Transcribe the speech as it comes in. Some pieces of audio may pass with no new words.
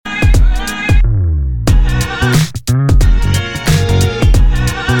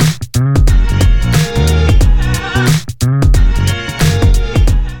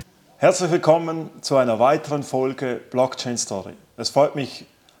Herzlich willkommen zu einer weiteren Folge Blockchain Story. Es freut mich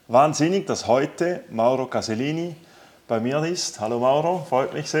wahnsinnig, dass heute Mauro Casellini bei mir ist. Hallo Mauro,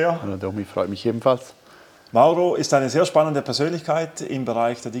 freut mich sehr. Hallo Domi, freut mich ebenfalls. Mauro ist eine sehr spannende Persönlichkeit im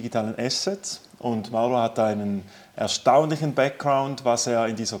Bereich der digitalen Assets und Mauro hat einen erstaunlichen Background, was er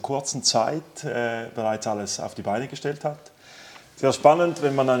in dieser kurzen Zeit bereits alles auf die Beine gestellt hat. Sehr spannend,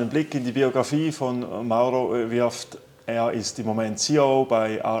 wenn man einen Blick in die Biografie von Mauro wirft. Er ist im Moment CEO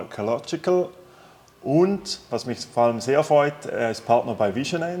bei Arcological und, was mich vor allem sehr freut, er ist Partner bei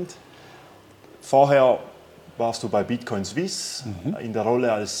Vision. Vorher warst du bei Bitcoin.xyz in der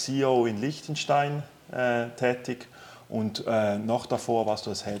Rolle als CEO in Liechtenstein tätig und noch davor warst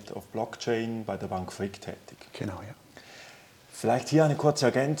du als Head of Blockchain bei der Bank Frick tätig. Genau, ja. Vielleicht hier eine kurze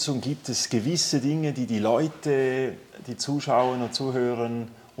Ergänzung. Gibt es gewisse Dinge, die die Leute, die Zuschauer und Zuhörer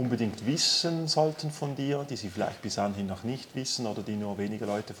unbedingt wissen sollten von dir, die sie vielleicht bis anhin noch nicht wissen oder die nur wenige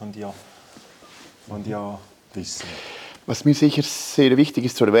Leute von dir wissen? Was mir sicher sehr wichtig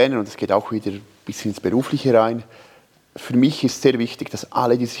ist zu erwähnen, und es geht auch wieder ein bisschen ins Berufliche rein, für mich ist sehr wichtig, dass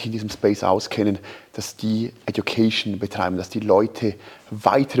alle, die sich in diesem Space auskennen, dass die Education betreiben, dass die Leute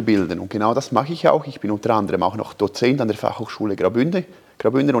weiterbilden. Und genau das mache ich auch. Ich bin unter anderem auch noch Dozent an der Fachhochschule Graubünden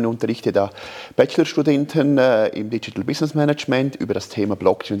und unterrichte da Bachelorstudenten im Digital Business Management über das Thema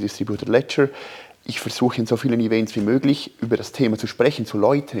Blockchain und Distributed Ledger. Ich versuche in so vielen Events wie möglich über das Thema zu sprechen, zu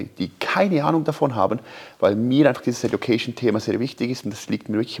Leuten, die keine Ahnung davon haben, weil mir einfach dieses Education-Thema sehr wichtig ist und das liegt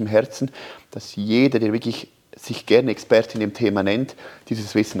mir wirklich im Herzen, dass jeder, der wirklich sich gerne Experte in dem Thema nennt,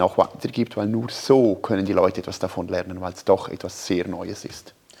 dieses Wissen auch weitergibt, weil nur so können die Leute etwas davon lernen, weil es doch etwas sehr Neues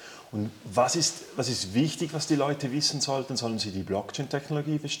ist. Und was ist wichtig, was die Leute wissen sollten? Sollen sie die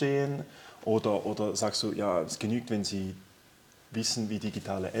Blockchain-Technologie verstehen? Oder sagst du, ja, es genügt, wenn sie wissen, wie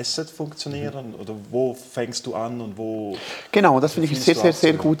digitale Assets funktionieren? Oder wo fängst du an und wo... Genau, das finde ich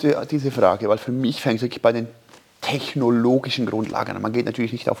sehr gut, diese Frage, weil für mich fängt es wirklich bei den technologischen Grundlagen an. Man geht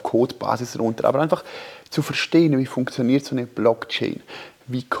natürlich nicht auf Codebasis runter, aber einfach zu verstehen, wie funktioniert so eine Blockchain.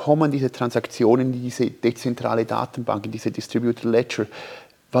 Wie kommen diese Transaktionen in diese dezentrale Datenbank, in diese Distributed Ledger?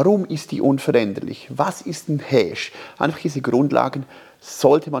 Warum ist die unveränderlich? Was ist ein Hash? Einfach diese Grundlagen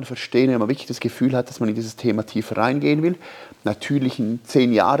sollte man verstehen, wenn man wirklich das Gefühl hat, dass man in dieses Thema tiefer reingehen will. Natürlich in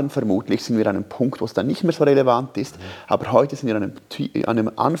 10 Jahren vermutlich sind wir an einem Punkt, wo es dann nicht mehr so relevant ist. Aber heute sind wir an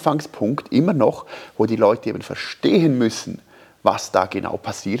einem Anfangspunkt immer noch, wo die Leute eben verstehen müssen, was da genau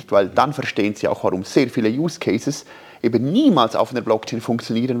passiert, weil dann verstehen sie auch, warum sehr viele Use Cases eben niemals auf einer Blockchain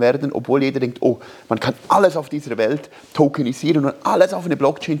funktionieren werden, obwohl jeder denkt, oh, man kann alles auf dieser Welt tokenisieren und alles auf eine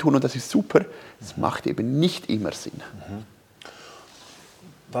Blockchain tun und das ist super. Das macht eben nicht immer Sinn.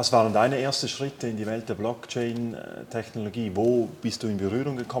 Was waren deine ersten Schritte in die Welt der Blockchain-Technologie? Wo bist du in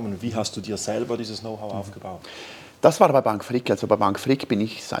Berührung gekommen? Wie hast du dir selber dieses Know-how aufgebaut? Das war bei Bank Frick. Also bei Bank Frick bin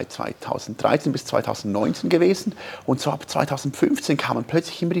ich seit 2013 bis 2019 gewesen. Und so ab 2015 kamen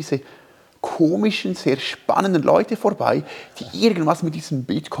plötzlich immer diese komischen, sehr spannenden Leute vorbei, die irgendwas mit diesem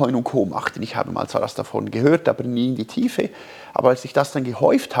Bitcoin und Co. machten. Ich habe mal zwar was davon gehört, aber nie in die Tiefe. Aber als sich das dann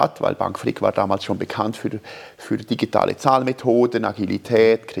gehäuft hat, weil Bank Frick war damals schon bekannt für digitale Zahlmethoden,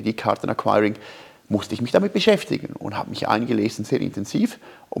 Agilität, Kreditkartenacquiring, musste ich mich damit beschäftigen und habe mich eingelesen, sehr intensiv,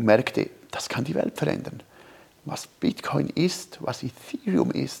 und merkte, das kann die Welt verändern. Was Bitcoin ist, was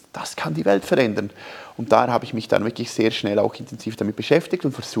Ethereum ist, das kann die Welt verändern. Und da habe ich mich dann wirklich sehr schnell auch intensiv damit beschäftigt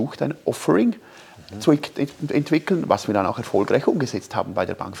und versucht, ein Offering zu entwickeln, was wir dann auch erfolgreich umgesetzt haben bei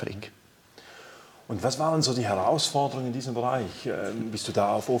der Bank Frick. Und was waren so die Herausforderungen in diesem Bereich? Bist du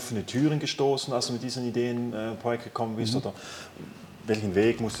da auf offene Türen gestoßen, als du mit diesen Ideenprojekt gekommen bist? Oder welchen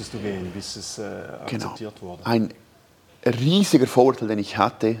Weg musstest du gehen, bis es akzeptiert wurde? Ein riesiger Vorteil, den ich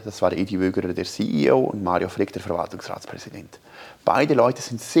hatte, das war Edi Wögerer, der CEO, und Mario Frick, der Verwaltungsratspräsident. Beide Leute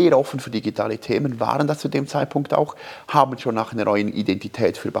sind sehr offen für digitale Themen, waren das zu dem Zeitpunkt auch, haben schon nach einer neuen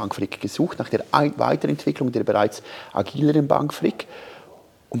Identität für Bank Frick gesucht, nach der Weiterentwicklung der bereits agileren Bank Frick.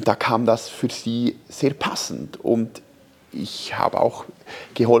 Und da kam das für sie sehr passend. Und ich habe auch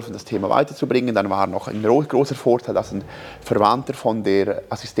geholfen, das Thema weiterzubringen. Dann war noch ein großer Vorteil, dass ein Verwandter von der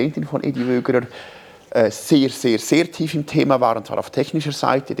Assistentin von Edi Wögerer sehr tief im Thema war, und zwar auf technischer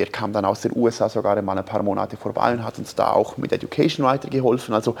Seite. Der kam dann aus den USA sogar einmal ein paar Monate vorbei und hat uns da auch mit Education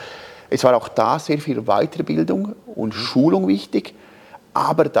weitergeholfen. Also es war auch da sehr viel Weiterbildung und Schulung wichtig.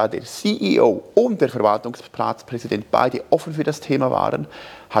 Aber da der CEO und der Verwaltungsratspräsident beide offen für das Thema waren,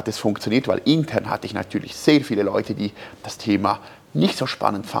 hat es funktioniert, weil intern hatte ich natürlich sehr viele Leute, die das Thema nicht so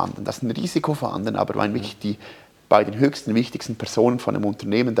spannend fanden, das ein Risiko fanden, aber wenn wirklich die beiden höchsten, wichtigsten Personen von einem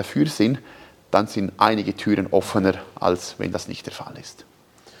Unternehmen dafür sind, dann sind einige Türen offener, als wenn das nicht der Fall ist.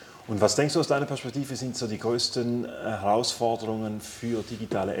 Und was denkst du aus deiner Perspektive sind so die größten Herausforderungen für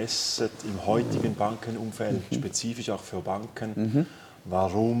digitale Asset im heutigen Bankenumfeld, spezifisch auch für Banken?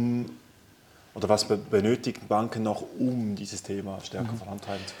 Warum oder was benötigen Banken noch, um dieses Thema stärker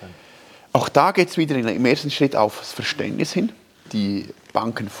vorantreiben zu können? Auch da geht es wieder im ersten Schritt auf das Verständnis hin. Die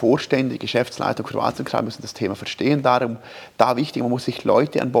Bankenvorstände, die Geschäftsleitung, Verwaltungsrat müssen das Thema verstehen. Darum da wichtig, man muss sich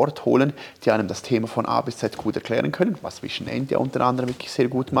Leute an Bord holen, die einem das Thema von A bis Z gut erklären können, was Vision End ja unter anderem wirklich sehr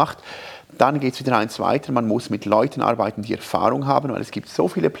gut macht. Dann geht es wieder eins weiter, man muss mit Leuten arbeiten, die Erfahrung haben, weil es gibt so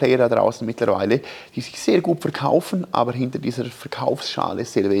viele Player da draußen mittlerweile, die sich sehr gut verkaufen, aber hinter dieser Verkaufsschale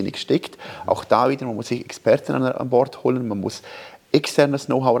sehr wenig steckt. Auch da wieder, man muss sich Experten an Bord holen, man muss externes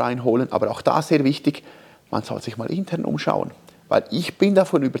Know-how reinholen, aber auch da sehr wichtig, man soll sich mal intern umschauen. Weil ich bin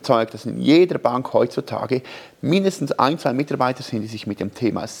davon überzeugt, dass in jeder Bank heutzutage mindestens 1, 2 Mitarbeiter sind, die sich mit dem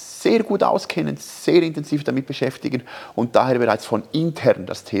Thema sehr gut auskennen, sehr intensiv damit beschäftigen und daher bereits von intern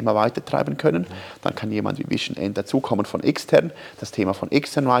das Thema weitertreiben können. Dann kann jemand wie Vision End dazukommen von extern, das Thema von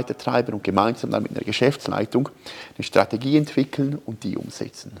extern weitertreiben und gemeinsam dann mit einer Geschäftsleitung eine Strategie entwickeln und die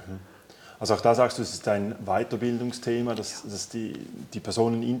umsetzen. Also auch da sagst du, es ist ein Weiterbildungsthema, dass die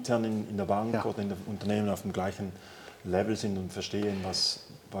Personen intern in der Bank oder in dem Unternehmen auf dem gleichen Level sind und verstehen,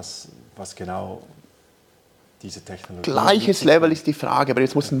 was genau diese Technologie Gleiches Level ist die Frage, aber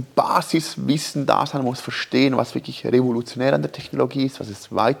jetzt muss ein Basiswissen da sein, man muss verstehen, was wirklich revolutionär an der Technologie ist, was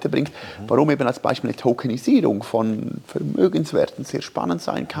es weiterbringt. Warum eben als Beispiel eine Tokenisierung von Vermögenswerten sehr spannend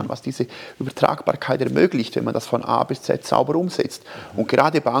sein kann, was diese Übertragbarkeit ermöglicht, wenn man das von A bis Z sauber umsetzt. Und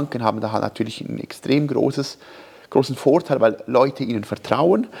gerade Banken haben da natürlich ein extrem großen Vorteil, weil Leute ihnen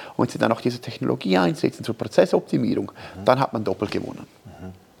vertrauen und wenn sie dann auch diese Technologie einsetzen zur Prozessoptimierung, dann hat man doppelt gewonnen.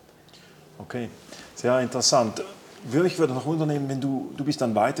 Okay, sehr interessant. Ich würde noch wundern, wenn du bist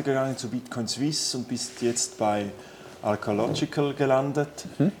dann weitergegangen zu Bitcoin.xyz und bist jetzt bei Arcological gelandet.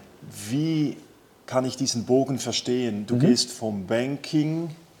 Wie kann ich diesen Bogen verstehen? Du gehst vom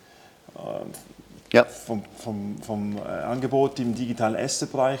Banking, vom Angebot im digitalen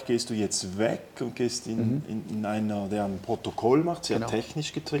Asset-Bereich gehst du jetzt weg und gehst in einer, der ein Protokoll macht, sehr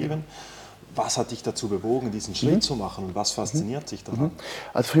technisch getrieben. Was hat dich dazu bewogen, diesen Schritt zu machen und was fasziniert dich daran?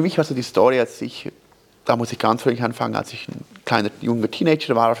 Also für mich war so die Story, da muss ich ganz früh anfangen, als ich ein kleiner, junger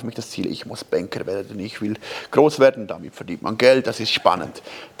Teenager war für mich das Ziel, ich muss Banker werden, ich will groß werden, damit verdient man Geld, das ist spannend.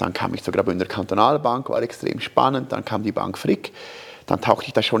 Dann kam ich zur Graubündner Kantonalbank, war extrem spannend, dann kam die Bank Frick. Dann tauchte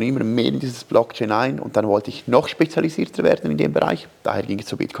ich da schon immer mehr in dieses Blockchain ein und dann wollte ich noch spezialisierter werden in dem Bereich. Daher ging ich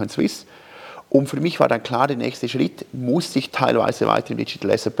zu Bitcoin.xyz. Und für mich war dann klar, der nächste Schritt, musste ich teilweise weiter im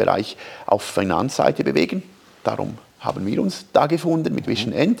Digital Asset Bereich auf Finanzseite bewegen. Darum haben wir uns da gefunden mit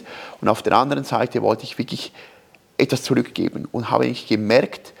Vision End. Und auf der anderen Seite wollte ich wirklich etwas zurückgeben und habe ich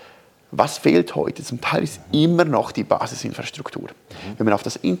gemerkt, was fehlt heute? Zum Teil ist immer noch die Basisinfrastruktur. Wenn man auf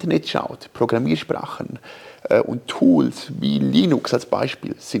das Internet schaut, Programmiersprachen und Tools wie Linux als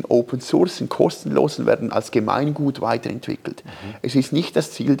Beispiel sind Open Source, sind kostenlos und werden als Gemeingut weiterentwickelt. Es ist nicht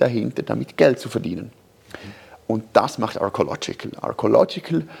das Ziel dahinter, damit Geld zu verdienen. Und das macht Arcological.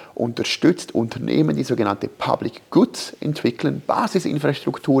 Arcological unterstützt Unternehmen, die sogenannte Public Goods entwickeln,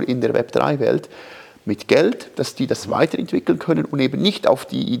 Basisinfrastruktur in der Web3-Welt, mit Geld, dass die das weiterentwickeln können und eben nicht auf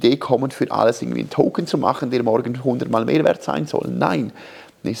die Idee kommen, für alles irgendwie einen Token zu machen, der morgen 100-mal mehr wert sein soll. Nein,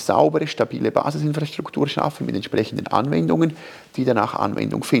 eine saubere, stabile Basisinfrastruktur schaffen mit entsprechenden Anwendungen, die danach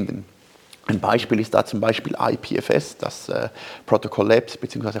Anwendung finden. Ein Beispiel ist da zum Beispiel IPFS, das Protocol Labs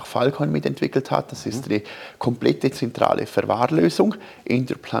bzw. auch Filecoin mitentwickelt hat. Das ist eine komplette zentrale Verwahrlösung,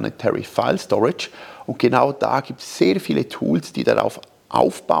 Interplanetary File Storage. Und genau da gibt es sehr viele Tools, die darauf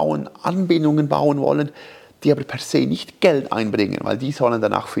aufbauen, Anbindungen bauen wollen, die aber per se nicht Geld einbringen, weil die sollen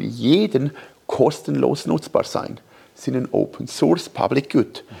danach für jeden kostenlos nutzbar sein. Das sind ein Open Source Public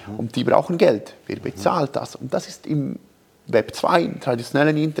Good und die brauchen Geld. Wer bezahlt das? Und das ist im Web 2, im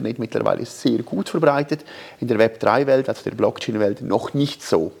traditionellen Internet mittlerweile sehr gut verbreitet, in der Web 3-Welt, also der Blockchain-Welt, noch nicht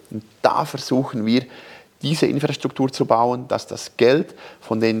so. Und da versuchen wir, diese Infrastruktur zu bauen, dass das Geld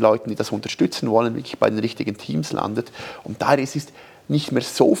von den Leuten, die das unterstützen wollen, wirklich bei den richtigen Teams landet. Und daher ist es nicht mehr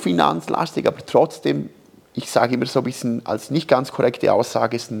so finanzlastig, aber trotzdem, ich sage immer so ein bisschen als nicht ganz korrekte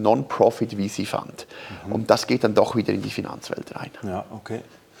Aussage, ist ein Non-Profit VC Fund. Und das geht dann doch wieder in die Finanzwelt rein. Ja, okay.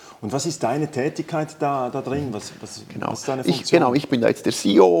 Und was ist deine Tätigkeit da drin? Was ist deine Funktion? Ich bin da jetzt der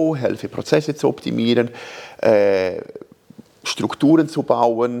CEO, helfe Prozesse zu optimieren, Strukturen zu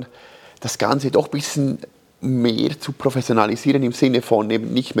bauen, das Ganze doch ein bisschen mehr zu professionalisieren im Sinne von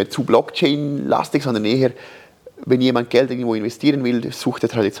eben nicht mehr zu Blockchain-lastig, sondern eher Wenn jemand Geld irgendwo investieren will, sucht er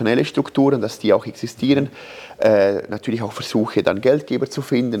traditionelle Strukturen, dass die auch existieren. Natürlich auch Versuche, dann Geldgeber zu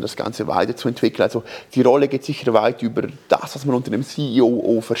finden, das Ganze weiterzuentwickeln. Also die Rolle geht sicher weit über das, was man unter einem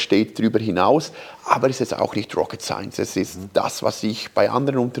COO versteht, darüber hinaus. Aber es ist auch nicht Rocket Science. Es ist das, was ich bei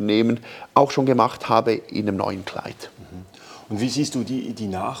anderen Unternehmen auch schon gemacht habe, in einem neuen Kleid. Und wie siehst du die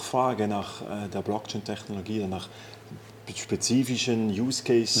Nachfrage nach der Blockchain-Technologie, nach spezifischen Use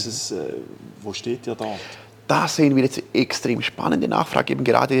Cases? Wo steht ihr dort? Da sehen wir jetzt extrem spannende Nachfrage, eben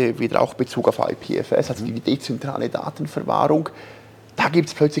gerade wieder auch Bezug auf IPFS, also die dezentrale Datenverwahrung. Da gibt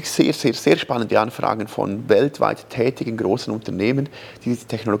es plötzlich sehr spannende Anfragen von weltweit tätigen großen Unternehmen, die diese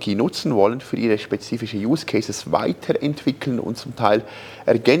Technologie nutzen wollen, für ihre spezifischen Use Cases weiterentwickeln und zum Teil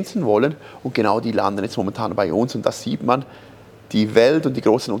ergänzen wollen. Und genau die landen jetzt momentan bei uns. Und das sieht man, die Welt und die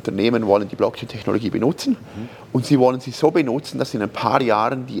großen Unternehmen wollen die Blockchain-Technologie benutzen. Und sie wollen sie so benutzen, dass in ein paar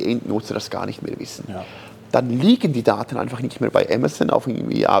Jahren die Endnutzer das gar nicht mehr wissen. Ja. Dann liegen die Daten einfach nicht mehr bei Amazon auf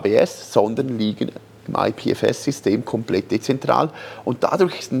irgendwie AWS, sondern liegen im IPFS-System komplett dezentral. Und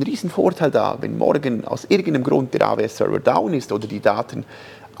dadurch ist ein Riesenvorteil da, wenn morgen aus irgendeinem Grund der AWS-Server down ist oder die Daten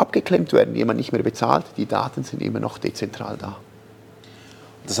abgeklemmt werden, jemand nicht mehr bezahlt, die Daten sind immer noch dezentral da.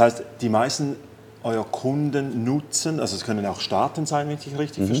 Das heißt, die meisten eurer Kunden nutzen, also es können auch Staaten sein, wenn ich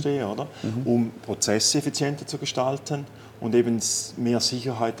richtig verstehe, oder? Um Prozesse effizienter zu gestalten und eben mehr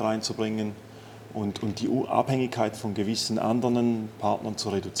Sicherheit reinzubringen. Und die Abhängigkeit von gewissen anderen Partnern zu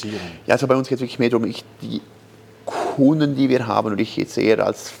reduzieren. Ja, also bei uns geht es wirklich mehr darum, die Kunden, die wir haben, und ich jetzt eher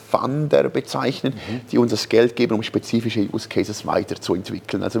als Funder bezeichnen, die uns das Geld geben, um spezifische Use Cases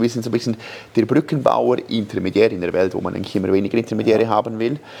weiterzuentwickeln. Also wir sind so ein bisschen der Brückenbauer, Intermediär in der Welt, wo man eigentlich immer weniger Intermediäre haben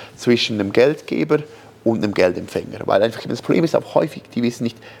will, zwischen einem Geldgeber und einem Geldempfänger. Weil einfach das Problem ist auch häufig, die wissen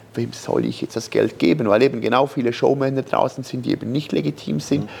nicht, wem soll ich jetzt das Geld geben, weil eben genau viele Showmänner draußen sind, die eben nicht legitim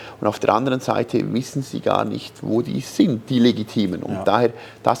sind und auf der anderen Seite wissen sie gar nicht, wo die sind, die Legitimen. Und daher,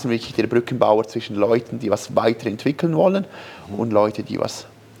 das sind wirklich der Brückenbauer zwischen Leuten, die was weiterentwickeln wollen und Leute, die was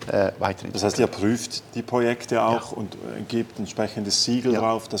weiterentwickeln. Das heißt, ihr prüft die Projekte auch und gebt ein entsprechendes Siegel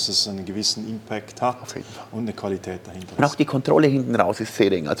drauf, dass es einen gewissen Impact hat und eine Qualität dahinter ist. Und auch die Kontrolle hinten raus ist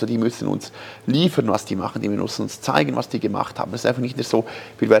sehr eng. Also die müssen uns liefern, was die machen, die müssen uns zeigen, was die gemacht haben. Es ist einfach nicht so,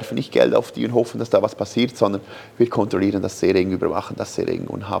 wir werfen nicht Geld auf die und hoffen, dass da was passiert, sondern wir kontrollieren das sehr eng, überwachen das sehr eng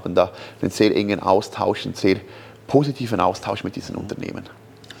und haben da einen sehr engen Austausch, einen sehr positiven Austausch mit diesen Unternehmen.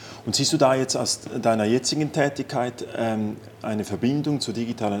 Und siehst du da jetzt aus deiner jetzigen Tätigkeit eine Verbindung zu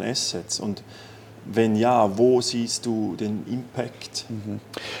digitalen Assets? Und wenn ja, wo siehst du den Impact?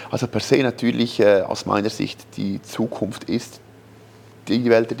 Also per se natürlich aus meiner Sicht die Zukunft ist, die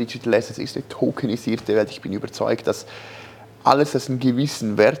Welt der Digital Assets ist eine tokenisierte Welt. Ich bin überzeugt, dass alles, das einen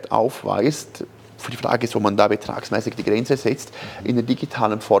gewissen Wert aufweist, für die Frage ist, wo man da betragsmäßig die Grenze setzt, in der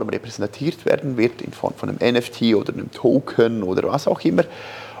digitalen Form repräsentiert werden wird, in Form von einem NFT oder einem Token oder was auch immer.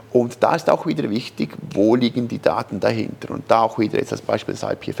 Und da ist auch wieder wichtig, wo liegen die Daten dahinter. Und da auch wieder jetzt als Beispiel das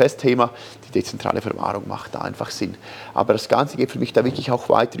IPFS-Thema, die dezentrale Verwahrung macht da einfach Sinn. Aber das Ganze geht für mich da wirklich auch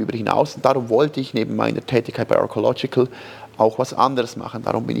weiter darüber hinaus. Und darum wollte ich neben meiner Tätigkeit bei Arcological auch was anderes machen.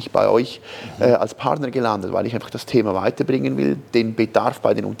 Darum bin ich bei euch als Partner gelandet, weil ich einfach das Thema weiterbringen will, den Bedarf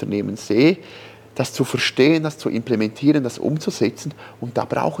bei den Unternehmen sehe, das zu verstehen, das zu implementieren, das umzusetzen. Und da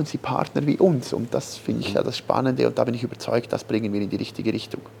brauchen sie Partner wie uns. Und das finde ich ja das Spannende. Und da bin ich überzeugt, das bringen wir in die richtige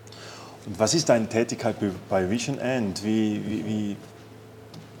Richtung. Und was ist deine Tätigkeit bei Vision End?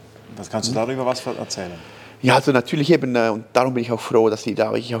 Was kannst du darüber was erzählen? Ja, also natürlich eben, und darum bin ich auch froh, dass ihr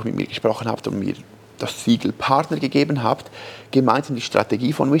da wirklich auch mit mir gesprochen habt und mir das Siegel Partner gegeben habt, gemeinsam die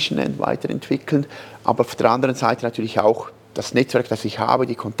Strategie von Vision End weiterentwickeln, aber auf der anderen Seite natürlich auch das Netzwerk, das ich habe,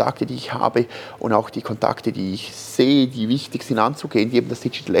 die Kontakte, die ich habe und auch die Kontakte, die ich sehe, die wichtig sind anzugehen, die eben das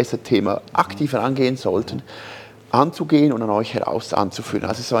Digital Asset Thema aktiver angehen sollten, anzugehen und an euch heraus anzuführen.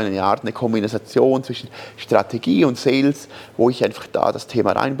 Also so eine Art, eine Kombination zwischen Strategie und Sales, wo ich einfach da das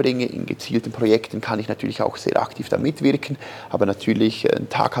Thema reinbringe. In gezielten Projekten kann ich natürlich auch sehr aktiv da mitwirken, aber natürlich, ein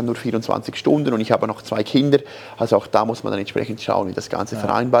Tag hat nur 24 Stunden und ich habe noch 2 Kinder, also auch da muss man dann entsprechend schauen, wie das Ganze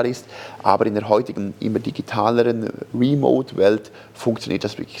vereinbar ist. Aber in der heutigen, immer digitaleren Remote-Welt funktioniert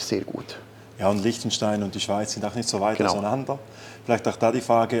das wirklich sehr gut. Ja, und Liechtenstein und die Schweiz sind auch nicht so weit auseinander. Vielleicht auch da die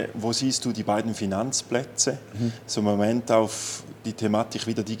Frage, wo siehst du die beiden Finanzplätze? So im Moment auf die Thematik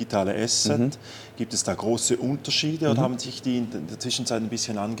wieder digitale Asset. Gibt es da große Unterschiede oder haben sich die in der Zwischenzeit ein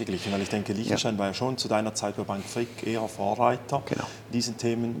bisschen angeglichen? Weil ich denke, Liechtenstein war ja schon zu deiner Zeit bei Bank Frick eher Vorreiter in diesen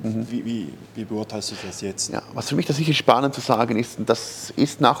Themen. Wie beurteilst du das jetzt? Ja, was für mich da sicher spannend zu sagen ist, und das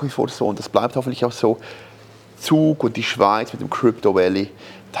ist nach wie vor so und das bleibt hoffentlich auch so, Zug und die Schweiz mit dem Crypto Valley,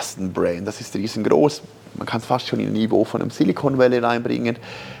 das ist ein Brand, das ist riesengroß. Man kann es fast schon in ein Niveau von einem Silicon Valley reinbringen.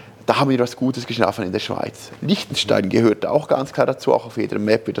 Da haben wir was Gutes geschaffen in der Schweiz. Liechtenstein gehört auch ganz klar dazu, auch auf jeder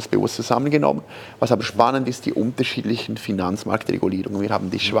Map wird das bewusst zusammengenommen. Was aber spannend ist, die unterschiedlichen Finanzmarktregulierungen. Wir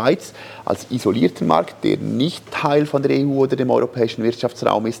haben die Schweiz als isolierten Markt, der nicht Teil von der EU oder dem europäischen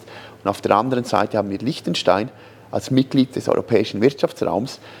Wirtschaftsraum ist. Und auf der anderen Seite haben wir Liechtenstein als Mitglied des europäischen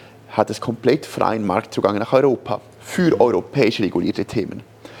Wirtschaftsraums, hat es komplett freien Marktzugang nach Europa für europäisch regulierte Themen.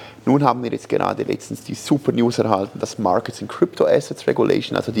 Nun haben wir jetzt gerade letztens die Super News erhalten, dass Markets in Crypto Assets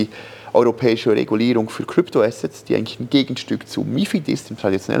Regulation, also die europäische Regulierung für Crypto Assets, die eigentlich ein Gegenstück zu MiFID ist, im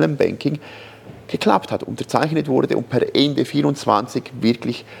traditionellen Banking, geklappt hat, unterzeichnet wurde und per Ende 2024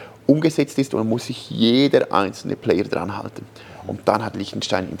 wirklich umgesetzt ist und muss sich jeder einzelne Player dran halten. Und dann hat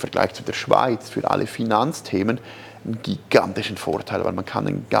Liechtenstein im Vergleich zu der Schweiz für alle Finanzthemen einen gigantischen Vorteil, weil man kann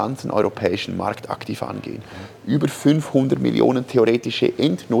den ganzen europäischen Markt aktiv angehen. Über 500 Millionen theoretische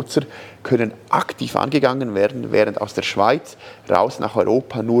Endnutzer können aktiv angegangen werden, während aus der Schweiz raus nach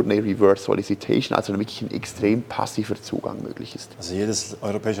Europa nur eine Reverse Solicitation, also wirklich ein extrem passiver Zugang möglich ist. Also jedes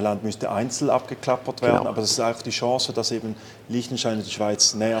europäische Land müsste einzeln abgeklappert werden, aber das ist auch die Chance, dass eben Liechtenstein und die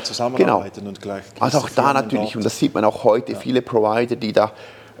Schweiz näher zusammenarbeiten und gleich. Also auch da natürlich, und das sieht man auch heute, viele Provider, die da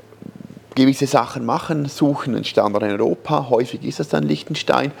gewisse Sachen machen, suchen einen Standort in Europa, häufig ist es dann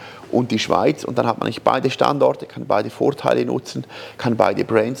Liechtenstein und die Schweiz und dann hat man nicht beide Standorte, kann beide Vorteile nutzen, kann beide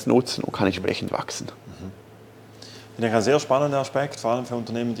Brands nutzen und kann entsprechend wachsen. Ich denke, ein sehr spannender Aspekt, vor allem für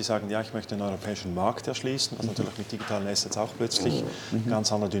Unternehmen, die sagen, ja, ich möchte den europäischen Markt erschließen, was natürlich mit digitalen Assets auch plötzlich eine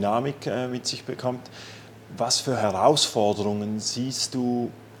ganz andere Dynamik mit sich bekommt. Was für Herausforderungen siehst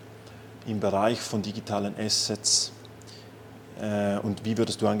du im Bereich von digitalen Assets? Und wie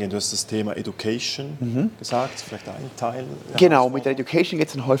würdest du angehen? Du hast das Thema Education gesagt, vielleicht ein Teil. Genau, mit der Education geht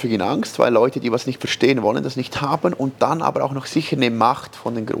es dann häufig in Angst, weil Leute, die was nicht verstehen wollen, das nicht haben und dann aber auch noch sicher eine Macht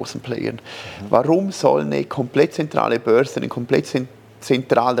von den großen Playern. Warum soll eine komplett zentrale Börse, ein komplett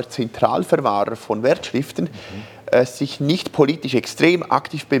zentraler Zentralverwahrer von Wertschriften sich nicht politisch extrem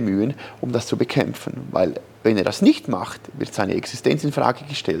aktiv bemühen, um das zu bekämpfen? Weil wenn er das nicht macht, wird seine Existenz in Frage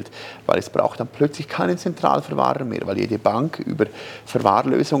gestellt, weil es braucht dann plötzlich keinen Zentralverwahrer mehr, weil jede Bank über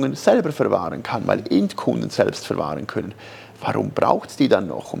Verwahrlösungen selber verwahren kann, weil Endkunden selbst verwahren können. Warum braucht es die dann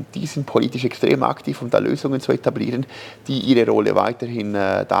noch? Und die sind politisch extrem aktiv, um da Lösungen zu etablieren, die ihre Rolle weiterhin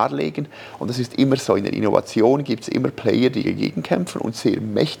darlegen. Und das ist immer so. In der Innovation gibt es immer Player, die dagegen kämpfen und sehr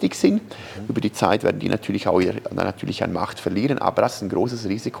mächtig sind. Über die Zeit werden die natürlich auch an Macht verlieren. Aber das ist ein großes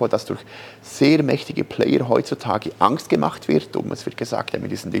Risiko, dass durch sehr mächtige Player heutzutage Angst gemacht wird. Und es wird gesagt, ja,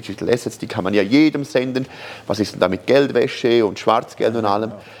 mit diesen Digital Assets, die kann man ja jedem senden. Was ist denn da mit Geldwäsche und Schwarzgeld und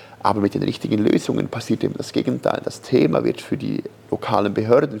allem? Aber mit den richtigen Lösungen passiert eben das Gegenteil. Das Thema wird für die lokalen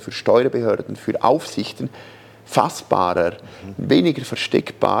Behörden, für Steuerbehörden, für Aufsichten fassbarer, weniger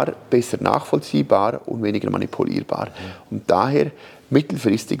versteckbar, besser nachvollziehbar und weniger manipulierbar. Und daher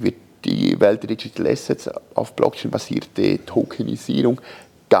mittelfristig wird die Welt der Digital Assets auf Blockchain-basierte Tokenisierung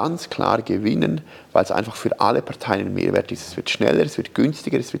ganz klar gewinnen, weil es einfach für alle Parteien ein Mehrwert ist. Es wird schneller, es wird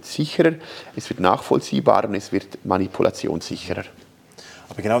günstiger, es wird sicherer, es wird nachvollziehbarer und es wird manipulationssicherer.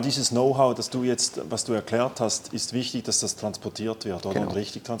 Aber genau dieses Know-how, was du erklärt hast, ist wichtig, dass das transportiert wird oder? Genau. Und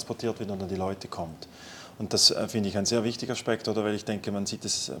richtig transportiert wird und an die Leute kommt. Und das finde ich ein sehr wichtiger Aspekt, oder? Weil ich denke, man sieht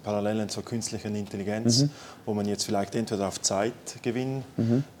es parallel zur künstlichen Intelligenz, wo man jetzt vielleicht entweder auf Zeitgewinn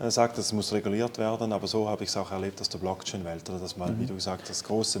sagt, das muss reguliert werden, aber so habe ich es auch erlebt aus der Blockchain-Welt, oder? Dass mal, wie du gesagt hast,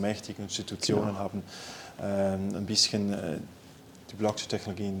 große, mächtige Institutionen haben ein bisschen die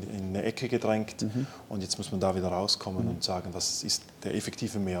Blockchain-Technologie in eine Ecke gedrängt und jetzt muss man da wieder rauskommen und sagen, das ist der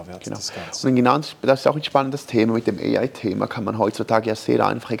effektive Mehrwert des Ganzen. Und genau, das ist auch ein spannendes Thema. Mit dem AI-Thema kann man heutzutage ja sehr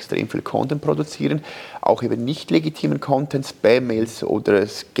einfach extrem viel Content produzieren. Auch eben nicht legitimen Content, Spam-Mails oder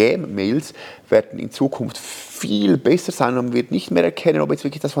Scam-Mails werden in Zukunft viel besser sein und man wird nicht mehr erkennen, ob jetzt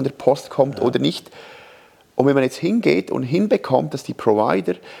wirklich das von der Post kommt oder nicht. Und wenn man jetzt hingeht und hinbekommt, dass die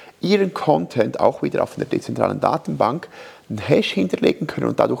Provider ihren Content auch wieder auf einer dezentralen Datenbank einen Hash hinterlegen können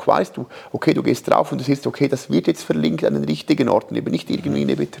und dadurch weißt du, okay, du gehst drauf und du siehst, okay, das wird jetzt verlinkt an den richtigen Orten, eben nicht irgendwie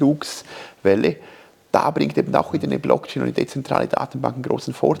eine Betrugswelle. Da bringt eben auch wieder eine Blockchain und eine dezentrale Datenbank einen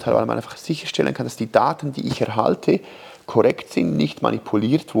großen Vorteil, weil man einfach sicherstellen kann, dass die Daten, die ich erhalte, korrekt sind, nicht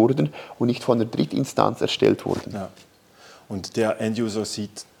manipuliert wurden und nicht von einer Drittinstanz erstellt wurden. Ja. Und der End-User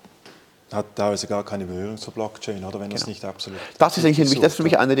hat teilweise gar keine Berührung zur Blockchain, oder wenn das nicht absolut. Das ist für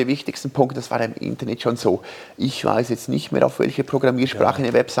mich einer der wichtigsten Punkte. Das war im Internet schon so. Ich weiß jetzt nicht mehr, auf welche Programmiersprache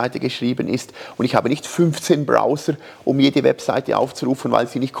eine Webseite geschrieben ist und ich habe nicht 15 Browser, um jede Webseite aufzurufen, weil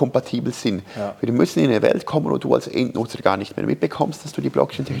sie nicht kompatibel sind. Ja. Wir müssen in eine Welt kommen, wo du als Endnutzer gar nicht mehr mitbekommst, dass du die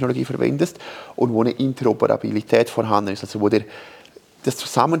Blockchain-Technologie verwendest und wo eine Interoperabilität vorhanden ist, also wo der das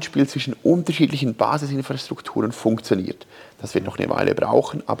Zusammenspiel zwischen unterschiedlichen Basisinfrastrukturen funktioniert. Das wird noch eine Weile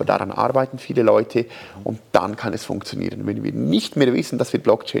brauchen, aber daran arbeiten viele Leute und dann kann es funktionieren. Wenn wir nicht mehr wissen, dass wir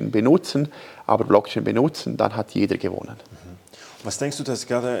Blockchain benutzen, aber Blockchain benutzen, dann hat jeder gewonnen. Was denkst du, du hast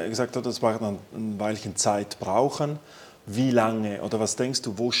gerade gesagt, das wird ein Weilchen Zeit brauchen. Wie lange oder was denkst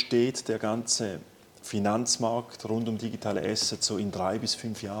du, wo steht der ganze Finanzmarkt rund um digitale Assets so in 3 bis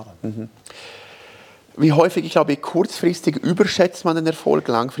 5 Jahren? Wie häufig, ich glaube, kurzfristig überschätzt man den Erfolg,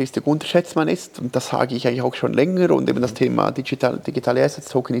 langfristig unterschätzt man es. Und das sage ich eigentlich auch schon länger. Und eben das Thema digitale Assets,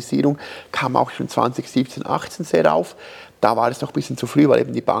 Tokenisierung kam auch schon 2017, 2018 sehr auf. Da war es noch ein bisschen zu früh, weil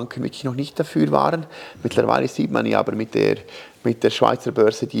eben die Banken wirklich noch nicht dafür waren. Mittlerweile sieht man ja aber mit der Schweizer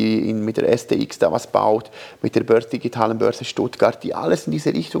Börse, die mit der STX da was baut, mit der digitalen Börse Stuttgart, die alles in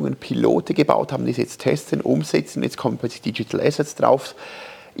diese Richtungen Pilote gebaut haben, die sie jetzt testen, umsetzen. Jetzt kommen plötzlich Digital Assets drauf.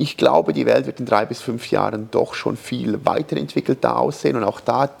 Ich glaube, die Welt wird in 3 bis 5 Jahren doch schon viel weiterentwickelter aussehen und auch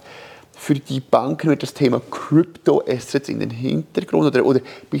da für die Banken wird das Thema Crypto-Assets in den Hintergrund oder ein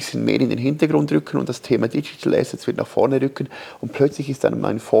bisschen mehr in den Hintergrund rücken und das Thema Digital Assets wird nach vorne rücken und plötzlich ist dann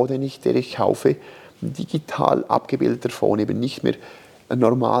mein Fonds, den ich kaufe, ein digital abgebildeter Fonds, eben nicht mehr ein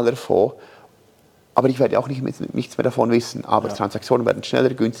normaler Fonds. Aber ich werde auch nichts mehr davon wissen. Aber Transaktionen werden schneller,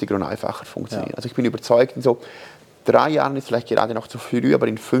 günstiger und einfacher funktionieren. Ja. Also ich bin überzeugt, in so 3 Jahren ist vielleicht gerade noch zu früh, aber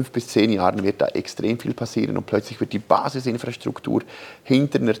in 5 bis 10 Jahren wird da extrem viel passieren und plötzlich wird die Basisinfrastruktur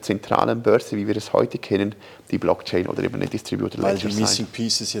hinter einer zentralen Börse, wie wir es heute kennen, die Blockchain oder eben eine Distributed Ledger sein. Weil die Missing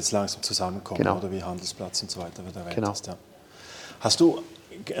Pieces jetzt langsam zusammenkommen, genau. Oder wie Handelsplatz und so weiter wird erwähnt hast. Ja. Hast du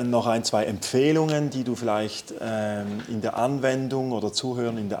noch 1, 2 Empfehlungen, die du vielleicht in der Anwendung oder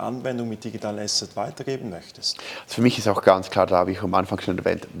Zuhörern in der Anwendung mit digitalen Assets weitergeben möchtest? Also für mich ist auch ganz klar, da habe ich am Anfang schon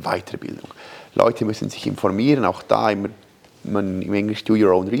erwähnt, Weiterbildung. Leute müssen sich informieren, auch da im Englisch do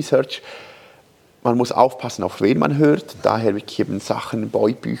your own research. Man muss aufpassen, auf wen man hört. Daher wirklich eben Sachen,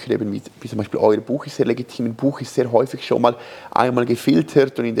 Bücher, eben wie zum Beispiel euer Buch ist sehr legitim. Ein Buch ist sehr häufig schon mal einmal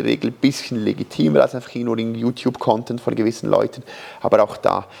gefiltert und in der Regel ein bisschen legitimer als einfach nur in YouTube-Content von gewissen Leuten. Aber auch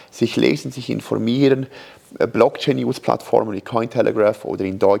da, sich lesen, sich informieren, Blockchain-News-Plattformen wie Cointelegraph oder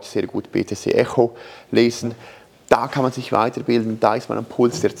in Deutsch sehr gut BTC Echo lesen. Da kann man sich weiterbilden, da ist man am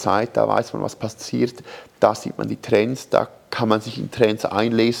Puls der Zeit, da weiß man, was passiert, da sieht man die Trends, da kann man sich in Trends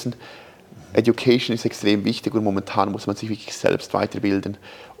einlesen. Education ist extrem wichtig und momentan muss man sich wirklich selbst weiterbilden.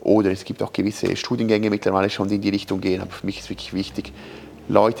 Oder es gibt auch gewisse Studiengänge mittlerweile schon, die in die Richtung gehen, aber für mich ist wirklich wichtig,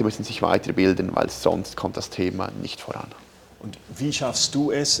 Leute müssen sich weiterbilden, weil sonst kommt das Thema nicht voran. Und wie schaffst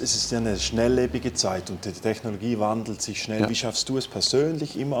du es? Es ist ja eine schnelllebige Zeit und die Technologie wandelt sich schnell. Ja. Wie schaffst du es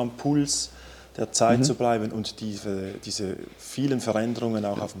persönlich, immer am Puls der Zeit zu bleiben und diese vielen Veränderungen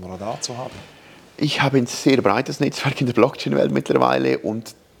auch auf dem Radar zu haben? Ich habe ein sehr breites Netzwerk in der Blockchain-Welt mittlerweile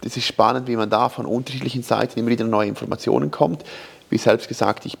und es ist spannend, wie man da von unterschiedlichen Seiten immer wieder neue Informationen kommt. Wie selbst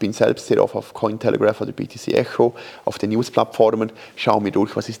gesagt, ich bin selbst sehr oft auf Cointelegraph oder BTC Echo, auf den News-Plattformen, schaue mir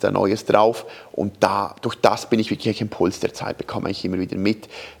durch, was ist da Neues drauf und durch das bin ich wirklich im Puls der Zeit, bekomme ich immer wieder mit,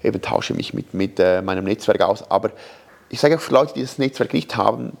 eben tausche mich mit meinem Netzwerk aus, aber ich sage auch für Leute, die das Netzwerk nicht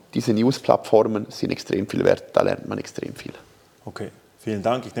haben, diese News-Plattformen sind extrem viel wert, da lernt man extrem viel. Okay, vielen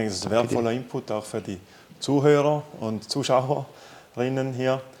Dank. Ich denke, das ist ein wertvoller Input auch für die Zuhörer und Zuschauerinnen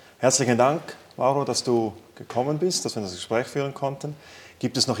hier. Herzlichen Dank, Mauro, dass du gekommen bist, dass wir das Gespräch führen konnten.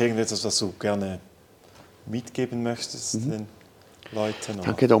 Gibt es noch irgendetwas, was du gerne mitgeben möchtest den Leuten? Oder?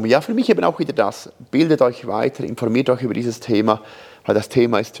 Danke, Domi. Ja, für mich eben auch wieder das. Bildet euch weiter, informiert euch über dieses Thema, weil das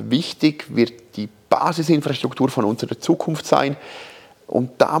Thema ist wichtig, wird die Basisinfrastruktur von unserer Zukunft sein.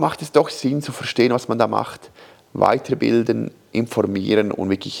 Und da macht es doch Sinn zu verstehen, was man da macht. Weiterbilden, informieren und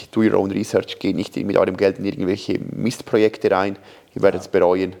wirklich do your own research. Geht nicht mit eurem Geld in irgendwelche Mistprojekte rein. Ihr werdet es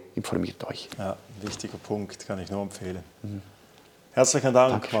bereuen. Informiert euch. Ja, ein wichtiger Punkt, kann ich nur empfehlen. Herzlichen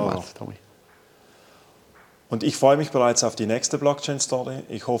Dank, Mauro. Tommy. Und ich freue mich bereits auf die nächste Blockchain-Story.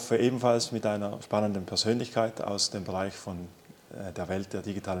 Ich hoffe ebenfalls mit einer spannenden Persönlichkeit aus dem Bereich von der Welt der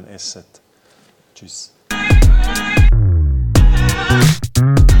digitalen Asset. Tschüss.